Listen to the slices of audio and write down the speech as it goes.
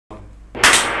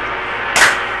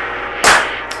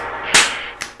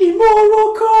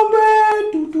Mortal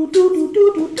Kombat.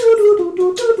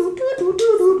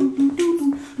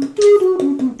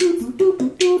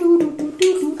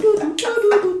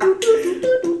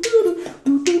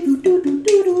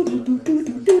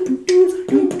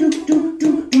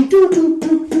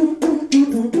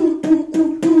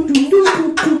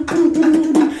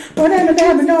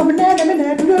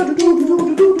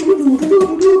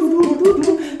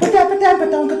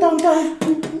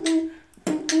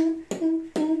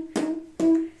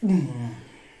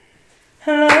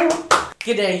 Hello.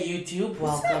 G'day YouTube,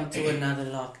 welcome to another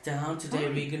lockdown. Today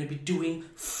we're going to be doing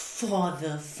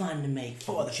father fun making.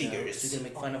 Father figures. We're going to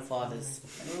make fun of fathers.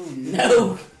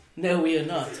 No, we are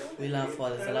not. We love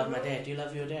fathers. I love my dad. You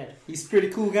love your dad? He's a pretty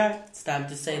cool guy. It's time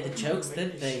to say the jokes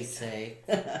that they say.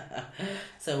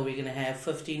 So we're going to have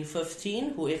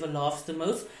 15-15. Whoever laughs the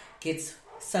most gets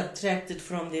subtracted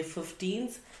from their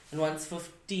 15s. And once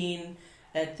 15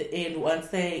 at the end,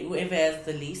 whoever has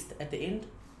the least at the end,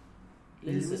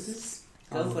 loses.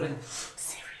 Go for it.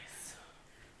 Serious.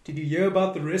 Did you hear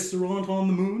about the restaurant on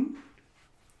the moon?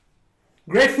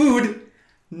 Great food,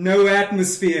 no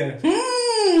atmosphere. It's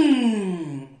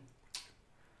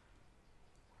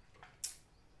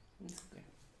okay. It's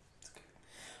okay.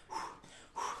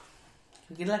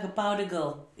 You get like a powder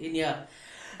girl in here.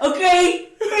 Okay.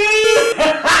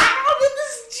 This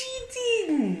is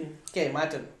cheating. Okay,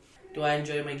 Martin. Do I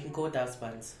enjoy making courthouse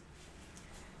buns?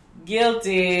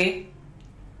 Guilty.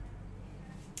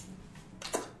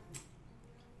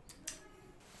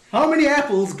 How many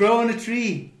apples grow on a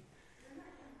tree?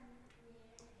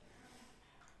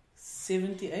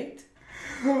 78.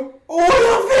 All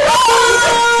of them!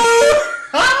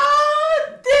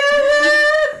 Damn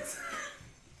it!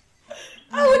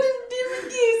 I wouldn't even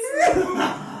guess.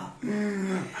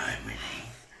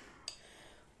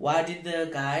 Why did the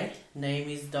guy name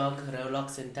his dog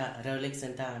Rolex and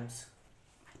Times?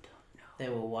 I don't know. They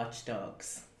were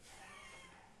watchdogs.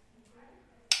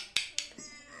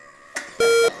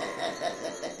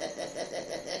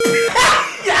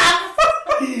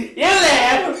 You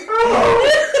laugh.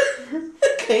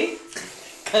 Okay.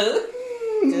 Good.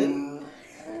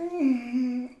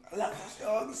 I love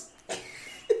dogs.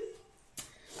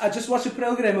 I just watched a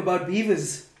program about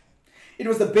beavers. It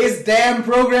was the best damn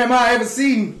program I ever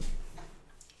seen.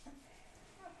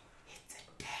 It's a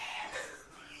dam.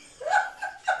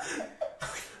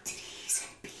 With trees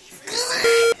and beavers.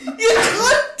 You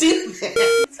can't do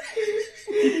that.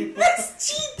 That's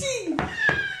cheating.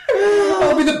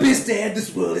 I'll be the best dad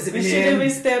this world has ever We should have known.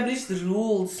 established the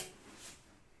rules.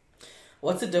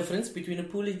 What's the difference between a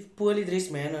poorly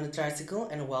dressed man on a tricycle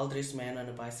and a well-dressed man on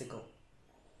a bicycle?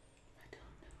 I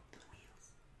don't know. The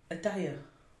wheels. A tire.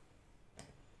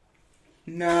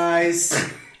 Nice.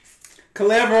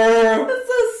 Clever. That's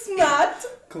so smart.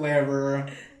 Clever.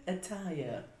 A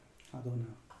tire. I don't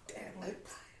know. Damn it.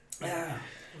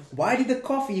 Why did the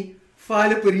coffee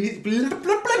file a police...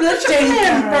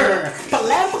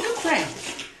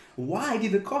 Why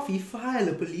did the coffee file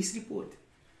a police report?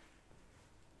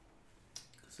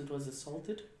 Because it was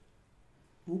assaulted.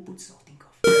 Who put salt in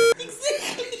coffee?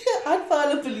 Exactly. I'd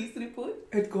file a police report.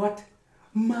 It got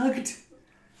mugged.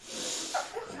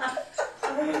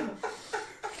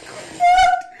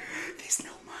 There's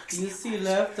no mugs. You see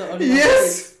laughter on my Yes.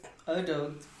 face. I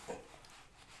don't.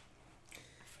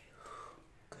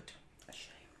 Good.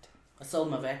 Ashamed. I sold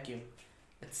my vacuum.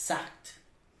 It sucked.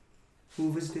 Who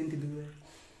was going to do that?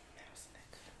 That wasn't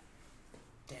that good.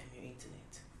 Damn your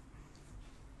internet.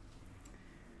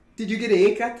 Did you get a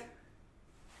haircut?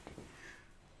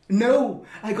 No,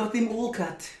 I got them all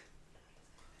cut.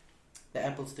 The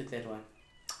apples took that one.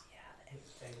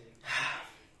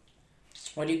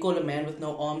 What do you call a man with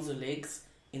no arms or legs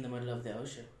in the middle of the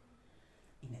ocean?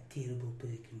 In a terrible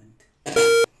predicament.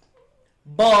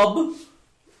 Bob.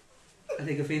 I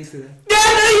take offense to that.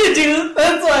 Yeah, no you do.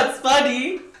 That's what's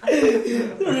funny.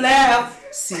 Laugh.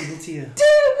 Single tear.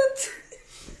 Damn it.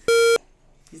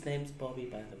 His name's Bobby,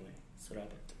 by the way. So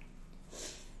Robert.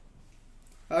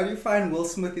 How do you find Will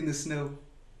Smith in the snow?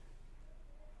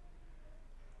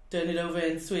 Turn it over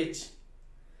and switch.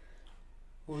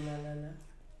 Oh la la la.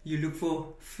 You look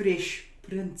for fresh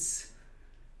prints.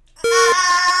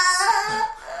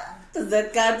 Does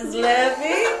that count as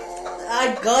laughing?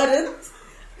 I got it.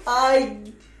 I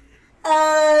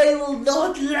will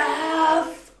not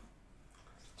laugh.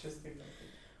 Just be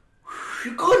laughing.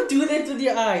 You can't do that with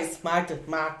your eyes.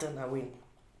 Martin, I win.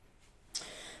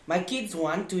 My kids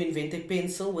want to invent a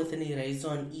pencil with an eraser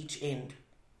on each end.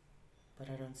 But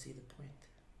I don't see the point.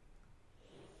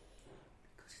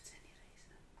 Because it's an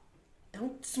eraser.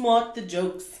 Don't smart the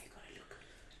jokes. You gotta look.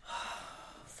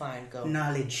 Fine, go.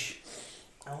 Knowledge.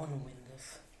 I want to win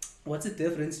this. What's the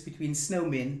difference between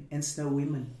snowmen and snow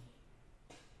women?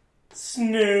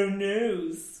 Snow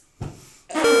nose.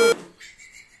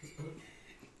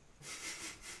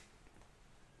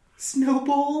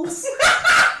 Snowballs?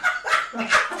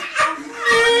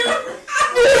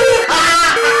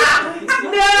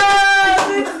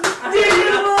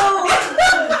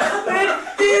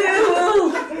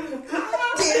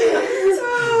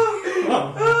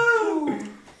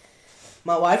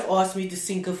 My wife asked me to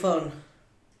sink a phone,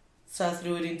 so I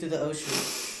threw it into the ocean.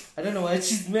 I don't know why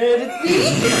she's mad at me.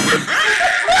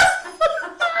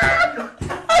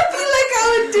 I feel like I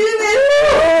would do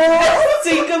that.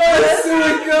 Sink a phone.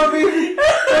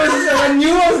 I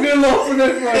knew I was going to laugh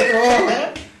at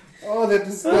that one. Oh, that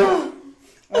was good.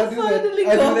 I'll do that. Finally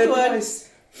I'll got do that one. twice.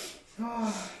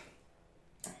 Oh.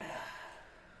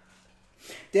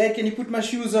 Dad, can you put my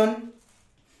shoes on?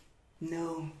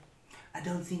 No, I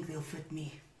don't think they'll fit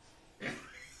me.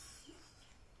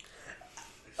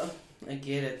 I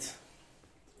get it.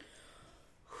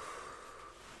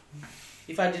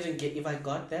 If I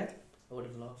got that, I would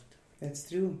have laughed. That's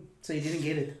true. So you didn't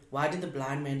get it? Why did the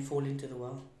blind man fall into the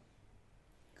well?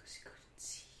 Because he couldn't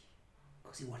see.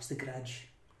 Because he watched The Grudge.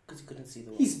 Because he couldn't see the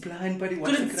well. He's blind, but he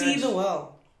watched couldn't The Grudge. see the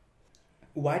well.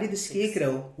 Why did the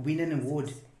Scarecrow win an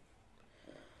award?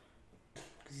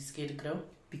 Because he's scared to grow.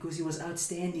 Because he was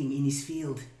outstanding in his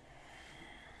field.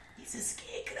 He's a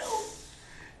scarecrow.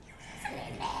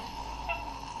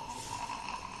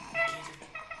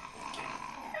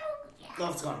 No,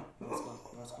 it's gone. It's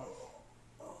gone.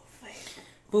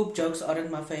 Poop jokes aren't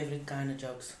my favorite kind of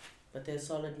jokes, but they're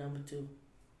solid number 2.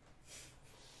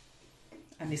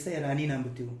 Unless they're Rani number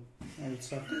 2. And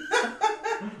it's not.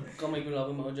 Come make me laugh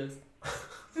at my own jokes.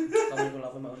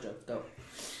 Go.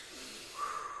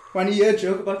 Want to hear a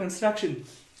joke about construction?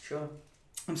 Sure.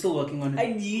 I'm still working on it.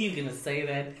 I knew you were going to say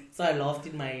that, so I laughed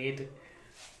in my head.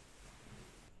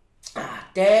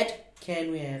 Dad,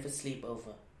 can we have a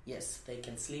sleepover? Yes, they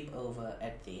can sleep over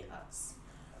at their house.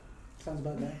 Sounds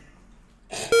about that.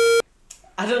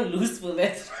 I don't lose for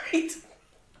that, right?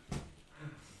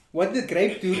 What did the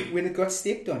grape do when it got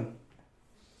stepped on?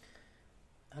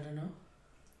 I don't know.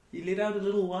 He let out a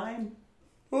little wine.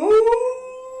 It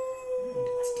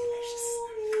was delicious.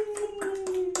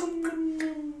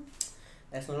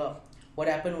 That's not all. What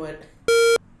happened when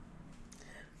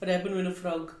a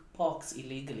frog parks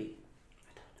illegally?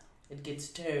 I don't know. It gets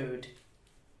towed.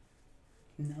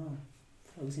 No.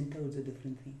 Frogs and toads are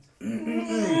different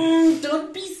things.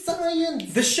 Don't be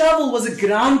science. The shovel was a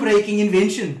groundbreaking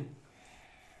invention.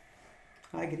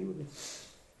 I agree with it.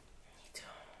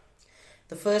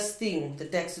 The first thing the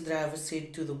taxi driver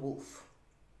said to the wolf.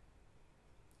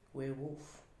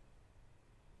 Werewolf.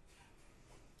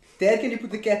 Dad, can you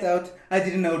put the cat out? I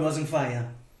didn't know it was on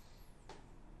fire.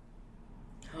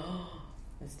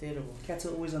 That's terrible. Cats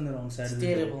are always on the wrong side It's of the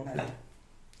terrible. door.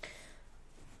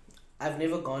 I've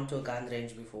never gone to a gun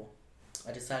range before.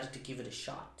 I decided to give it a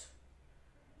shot.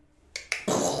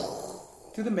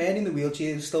 To the man in the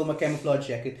wheelchair who stole my camouflage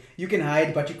jacket, you can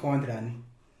hide but you can't run.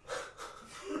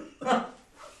 No!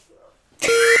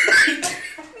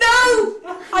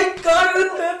 I got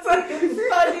it! That's fucking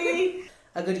funny!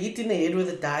 I got hit in the head with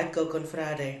a Diet Coke on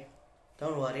Friday.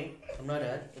 Don't worry, I'm not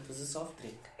hurt. It was a soft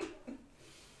drink.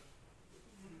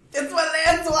 It's my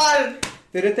last one!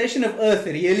 The rotation of Earth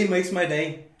really makes my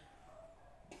day.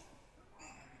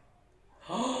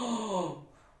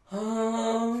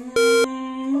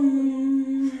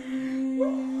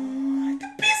 The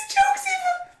best jokes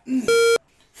ever!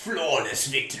 Flawless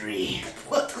victory.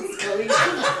 What was going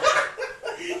on?